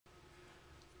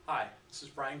Hi, this is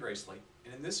Brian Gracely,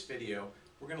 and in this video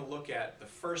we're going to look at the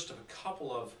first of a couple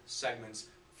of segments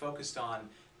focused on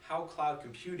how cloud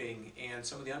computing and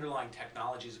some of the underlying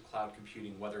technologies of cloud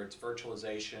computing, whether it's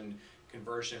virtualization,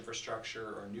 converged infrastructure,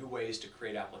 or new ways to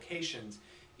create applications,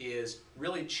 is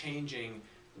really changing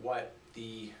what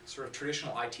the sort of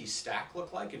traditional IT stack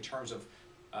look like in terms of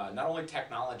not only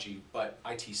technology but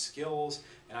IT skills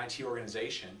and IT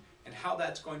organization, and how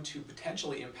that's going to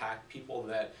potentially impact people,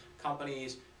 that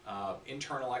companies,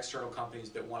 internal, external companies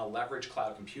that want to leverage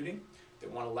cloud computing,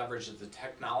 that want to leverage the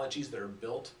technologies that are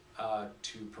built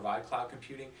to provide cloud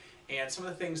computing, and some of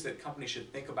the things that companies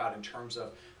should think about in terms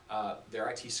of their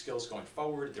IT skills going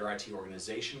forward, their IT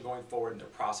organization going forward, and their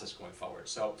process going forward.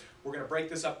 So we're going to break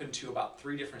this up into about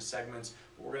 3 different segments,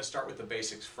 but we're going to start with the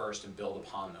basics first and build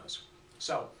upon those.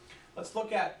 So let's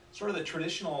look at sort of the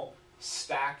traditional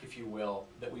stack, if you will,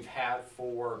 that we've had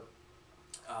for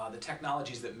the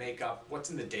technologies that make up what's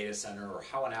in the data center or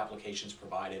how an application is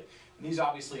provided. And these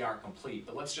obviously aren't complete,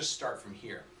 but let's just start from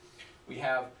here. We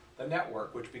have the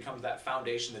network, which becomes that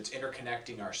foundation that's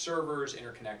interconnecting our servers,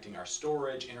 interconnecting our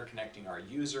storage, interconnecting our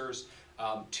users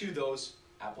to those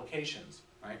applications,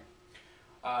 right?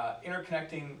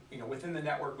 Interconnecting, within the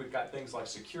network, we've got things like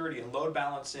security and load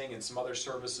balancing and some other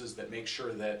services that make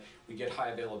sure that we get high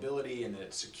availability and that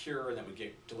it's secure and that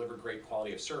we deliver great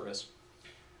quality of service.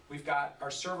 We've got our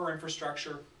server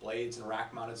infrastructure, blades and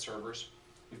rack-mounted servers.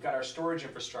 We've got our storage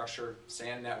infrastructure,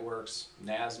 SAN networks,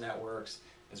 NAS networks,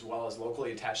 as well as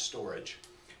locally attached storage.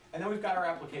 And then we've got our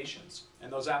applications.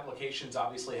 And those applications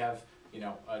obviously have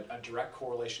a direct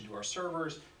correlation to our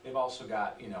servers. They've also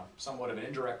got somewhat of an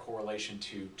indirect correlation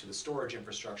to the storage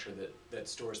infrastructure that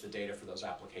stores the data for those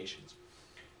applications.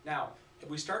 Now, if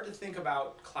we start to think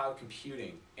about cloud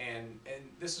computing, and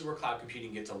this is where cloud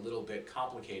computing gets a little bit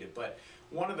complicated, but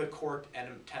one of the core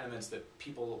tenements that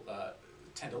people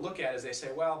tend to look at is they say,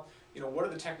 well, what are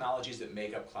the technologies that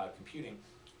make up cloud computing?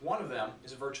 One of them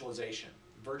is virtualization.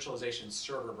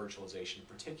 Server virtualization in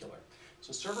particular.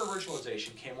 So server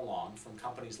virtualization came along from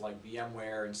companies like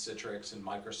VMware and Citrix and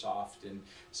Microsoft and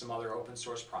some other open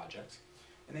source projects.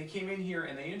 And they came in here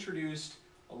and they introduced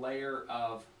a layer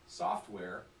of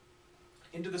software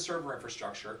into the server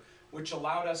infrastructure, which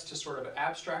allowed us to sort of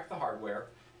abstract the hardware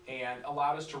and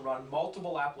allowed us to run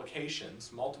multiple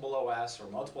applications, multiple OS or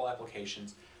multiple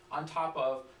applications on top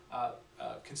of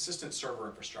consistent server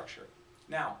infrastructure.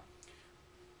 Now,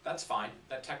 that's fine.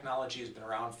 That technology has been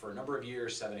around for a number of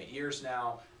years, 7, 8 years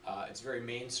now. It's very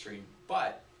mainstream,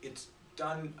 but it's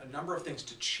done a number of things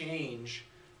to change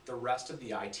the rest of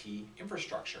the IT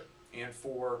infrastructure. And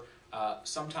for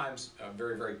sometimes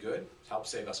very, very good, help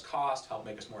save us cost, help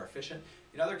make us more efficient.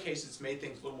 In other cases, it's made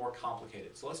things a little more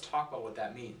complicated. So let's talk about what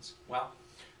that means. Well,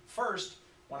 first,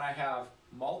 when I have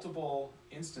multiple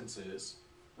instances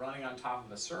running on top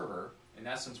of a server, in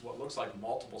essence what looks like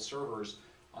multiple servers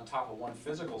on top of one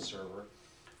physical server,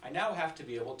 I now have to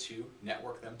be able to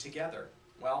network them together.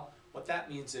 Well, what that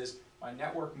means is my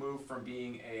network moved from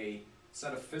being a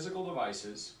set of physical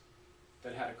devices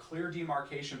that had a clear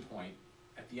demarcation point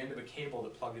at the end of a cable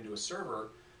that plugged into a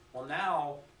server. Well,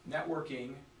 now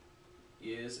networking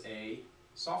is a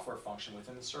software function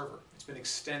within the server. It's been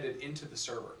extended into the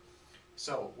server.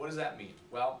 So what does that mean?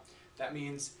 Well, that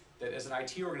means that as an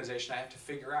IT organization, I have to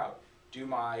figure out, do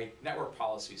my network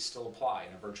policies still apply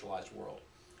in a virtualized world?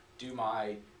 Do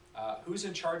my, who's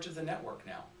in charge of the network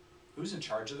now? Who's in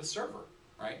charge of the server,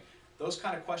 right? Those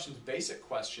kind of questions, basic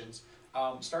questions,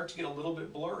 start to get a little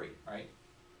bit blurry, right?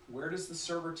 Where does the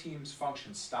server team's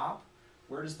function stop?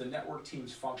 Where does the network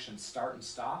team's function start and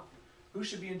stop? Who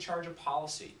should be in charge of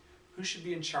policy? Who should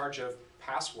be in charge of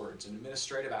passwords and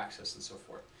administrative access and so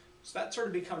forth? So that sort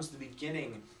of becomes the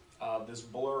beginning of this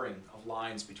blurring of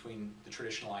lines between the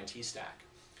traditional IT stack.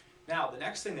 Now, the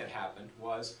next thing that happened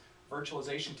was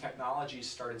virtualization technologies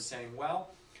started saying,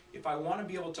 well, if I want to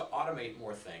be able to automate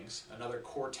more things, another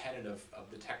core tenet of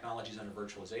the technologies under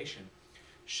virtualization,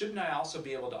 shouldn't I also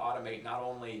be able to automate not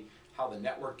only how the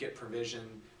network get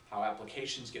provisioned, how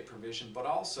applications get provisioned, but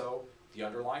also the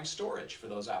underlying storage for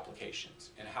those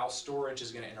applications, and how storage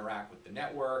is going to interact with the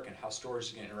network, and how storage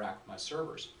is going to interact with my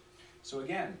servers. So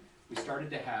again, we started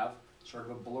to have sort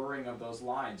of a blurring of those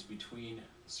lines between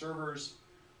servers.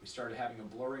 We started having a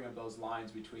blurring of those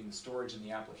lines between the storage and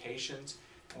the applications.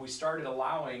 And we started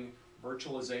allowing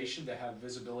virtualization to have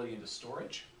visibility into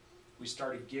storage. We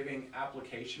started giving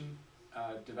application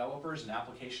developers and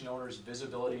application owners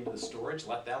visibility into the storage,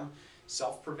 let them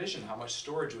self-provision how much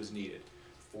storage was needed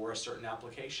for a certain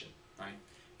application, right?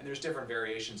 And there's different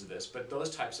variations of this, but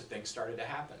those types of things started to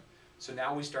happen. So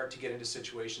now we start to get into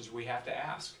situations where we have to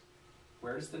ask,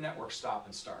 where does the network stop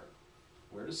and start?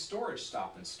 Where does storage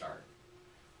stop and start?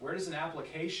 Where does an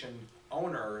application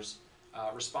owner's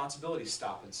responsibility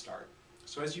stop and start?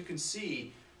 So as you can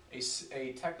see,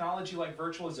 a technology like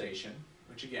virtualization,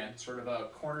 which again, sort of a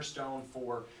cornerstone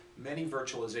for many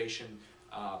virtualization,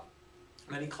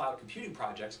 many cloud computing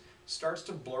projects, starts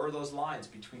to blur those lines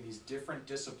between these different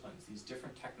disciplines, these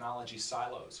different technology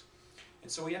silos. And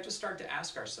so we have to start to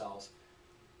ask ourselves,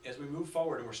 as we move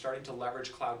forward and we're starting to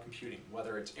leverage cloud computing,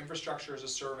 whether it's infrastructure as a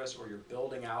service or you're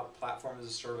building out platform as a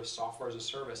service, software as a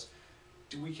service,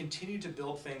 do we continue to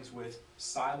build things with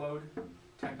siloed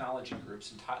technology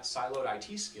groups and siloed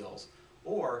IT skills,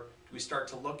 or do we start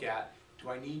to look at, do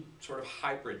I need sort of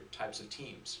hybrid types of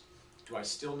teams? Do I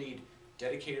still need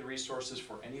dedicated resources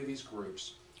for any of these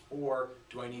groups, or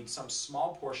do I need some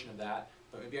small portion of that,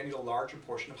 but maybe I need a larger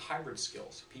portion of hybrid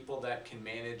skills, people that can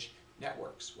manage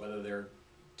networks, whether they're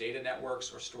data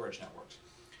networks or storage networks.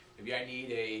 Maybe I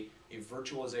need a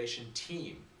virtualization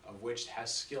team of which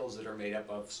has skills that are made up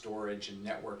of storage and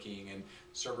networking and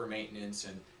server maintenance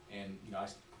and you know, I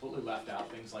completely left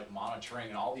out things like monitoring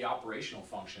and all the operational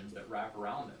functions that wrap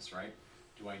around this, right?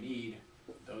 Do I need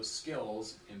those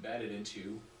skills embedded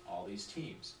into all these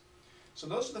teams? So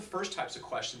those are the first types of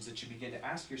questions that you begin to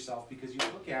ask yourself, because you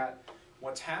look at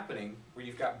what's happening where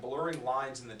you've got blurring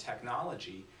lines in the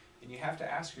technology, and you have to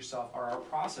ask yourself, are our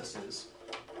processes,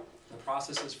 the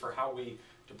processes for how we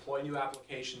deploy new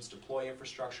applications, deploy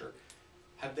infrastructure,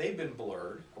 have they been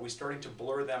blurred? Are we starting to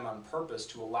blur them on purpose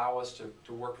to allow us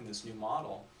to work in this new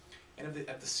model? And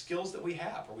of the skills that we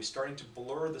have, are we starting to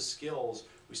blur the skills?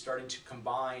 Are we starting to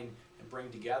combine and bring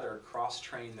together,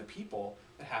 cross-train the people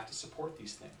that have to support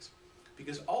these things?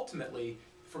 Because ultimately,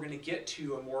 if we're going to get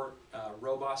to a more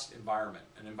robust environment,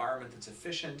 an environment that's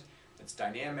efficient, that's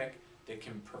dynamic, that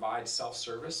can provide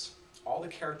self-service, all the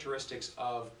characteristics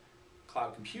of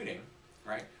cloud computing,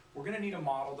 right? We're going to need a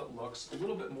model that looks a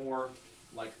little bit more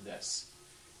like this.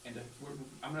 And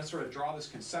I'm going to sort of draw this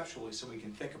conceptually so we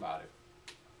can think about it.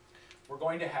 We're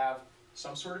going to have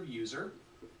some sort of user,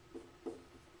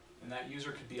 and that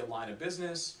user could be a line of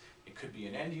business, it could be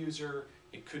an end user,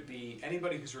 it could be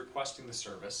anybody who's requesting the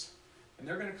service, and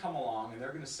they're going to come along and they're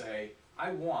going to say,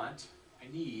 I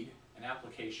need an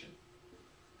application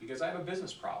because I have a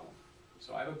business problem.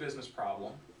 So I have a business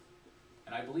problem,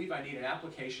 and I believe I need an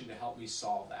application to help me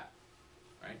solve that,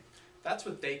 right? That's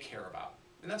what they care about.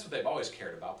 And that's what they've always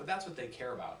cared about, but that's what they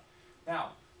care about.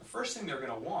 Now, the first thing they're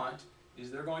going to want is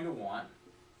they're going to want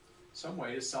some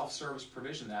way to self-service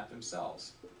provision that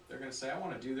themselves. They're going to say, I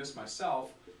want to do this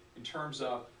myself in terms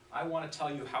of, I want to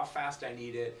tell you how fast I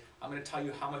need it, I'm going to tell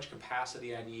you how much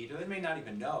capacity I need, or they may not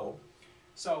even know.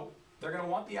 So they're going to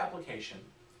want the application.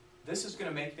 This is going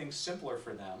to make things simpler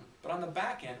for them, but on the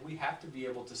back end, we have to be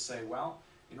able to say, well,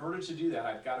 in order to do that,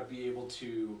 I've got to be able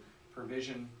to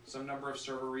provision some number of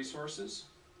server resources.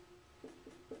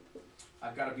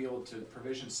 I've got to be able to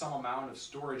provision some amount of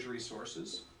storage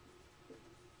resources.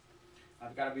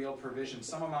 I've got to be able to provision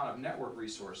some amount of network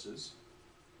resources.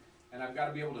 And I've got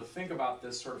to be able to think about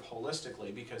this sort of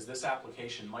holistically, because this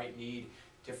application might need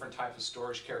different types of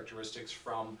storage characteristics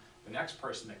from the next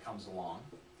person that comes along.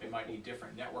 They might need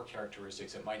different network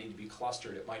characteristics. It might need to be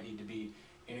clustered. It might need to be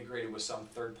integrated with some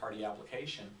third-party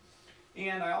application.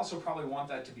 And I also probably want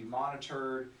that to be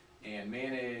monitored and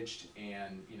managed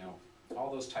and, you know, all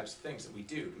those types of things that we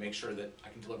do to make sure that I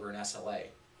can deliver an SLA.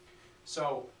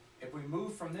 So if we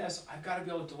move from this, I've got to be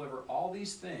able to deliver all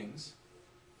these things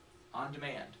on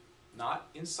demand, not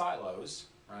in silos,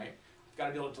 right? I've got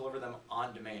to be able to deliver them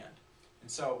on demand. And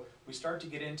so we start to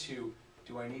get into,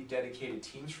 do I need dedicated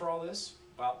teams for all this?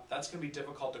 Well, that's going to be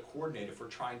difficult to coordinate if we're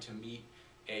trying to meet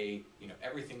a, you know,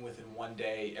 everything within one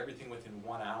day, everything within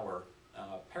 1 hour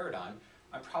paradigm.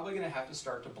 I'm probably going to have to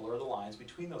start to blur the lines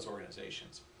between those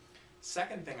organizations.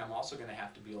 Second thing I'm also going to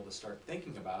have to be able to start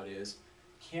thinking about is,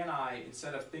 can I,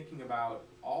 instead of thinking about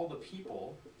all the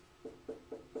people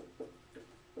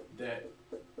that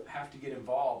have to get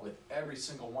involved with every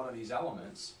single one of these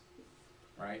elements,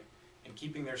 right, and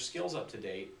keeping their skills up to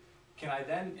date, can I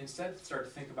then instead start to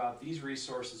think about these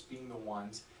resources being the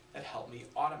ones that help me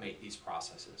automate these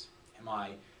processes? Am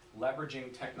I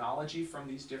leveraging technology from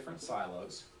these different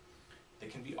silos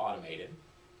that can be automated,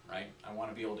 right? I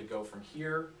want to be able to go from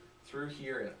here through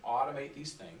here and automate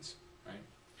these things, right?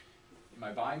 Am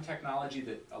I buying technology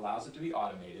that allows it to be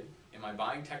automated? Am I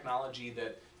buying technology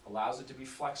that allows it to be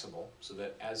flexible so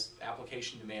that as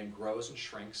application demand grows and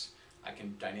shrinks, I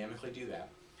can dynamically do that?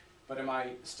 But am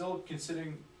I still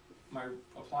considering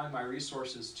applying my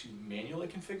resources to manually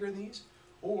configure these?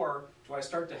 Or do I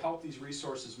start to help these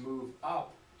resources move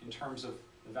up in terms of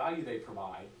the value they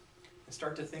provide and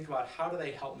start to think about how do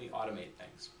they help me automate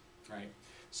things, right?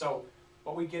 So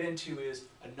what we get into is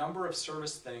a number of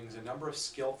service things, a number of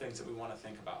skill things that we want to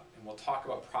think about. And we'll talk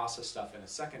about process stuff in a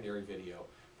secondary video.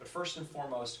 But first and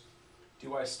foremost,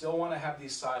 do I still want to have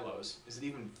these silos? Is it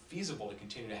even feasible to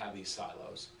continue to have these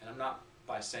silos? And I'm not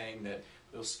by saying that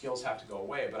those skills have to go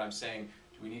away, but I'm saying,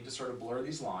 do we need to sort of blur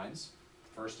these lines,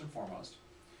 first and foremost?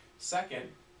 Second,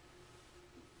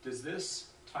 does this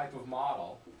type of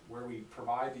model, where we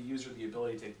provide the user the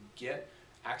ability to get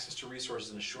access to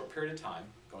resources in a short period of time,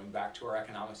 going back to our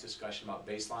economics discussion about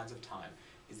baselines of time,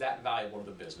 is that valuable to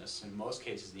the business? In most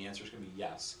cases, the answer is going to be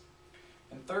yes.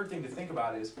 And third thing to think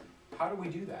about is, how do we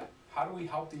do that? How do we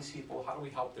help these people? How do we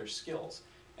help their skills?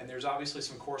 And there's obviously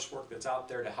some coursework that's out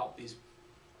there to help these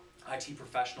IT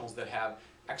professionals that have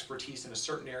expertise in a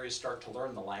certain area start to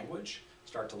learn the language,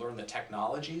 start to learn the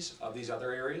technologies of these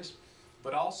other areas.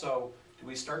 But also, do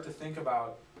we start to think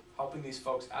about helping these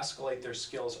folks escalate their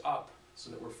skills up so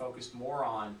that we're focused more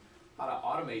on how to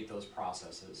automate those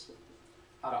processes,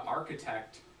 how to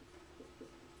architect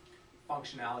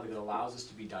functionality that allows us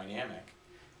to be dynamic,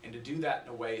 and to do that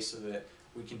in a way so that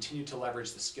we continue to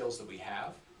leverage the skills that we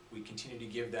have, we continue to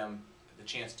give them the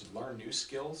chance to learn new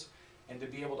skills, and to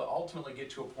be able to ultimately get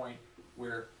to a point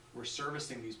where we're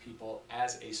servicing these people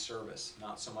as a service,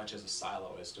 not so much as a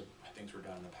silo as to things were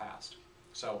done in the past.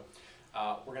 So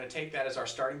we're going to take that as our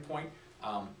starting point.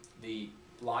 The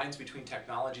lines between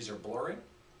technologies are blurring.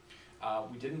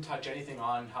 We didn't touch anything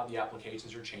on how the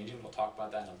applications are changing. We'll talk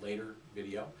about that in a later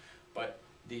video. But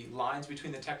the lines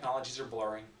between the technologies are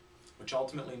blurring, which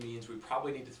ultimately means we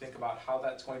probably need to think about how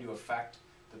that's going to affect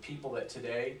the people that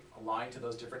today align to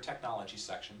those different technology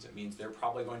sections. It means they're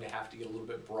probably going to have to get a little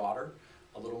bit broader,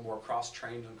 a little more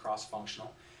cross-trained and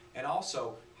cross-functional. And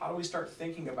also, how do we start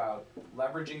thinking about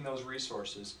leveraging those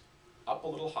resources up a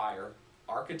little higher,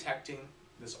 architecting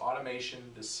this automation,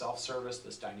 this self-service,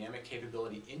 this dynamic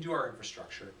capability into our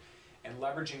infrastructure, and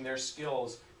leveraging their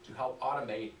skills to help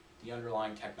automate the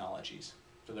underlying technologies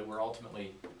so that we're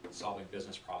ultimately solving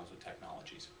business problems with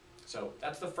technologies. So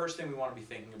that's the first thing we want to be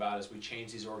thinking about as we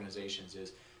change these organizations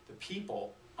is the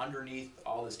people underneath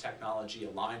all this technology,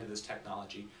 aligned to this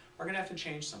technology, are going to have to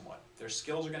change somewhat. Their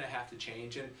skills are going to have to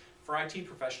change, and for IT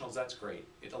professionals, that's great.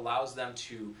 It allows them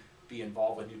to be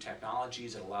involved with new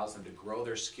technologies, it allows them to grow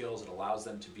their skills, it allows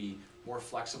them to be more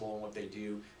flexible in what they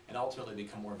do, and ultimately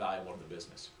become more valuable to the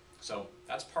business. So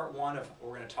that's part one of what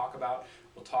we're going to talk about.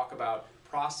 We'll talk about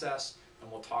process,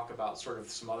 and we'll talk about sort of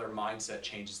some other mindset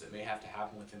changes that may have to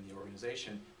happen within the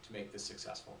organization to make this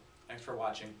successful. Thanks for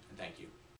watching, and thank you.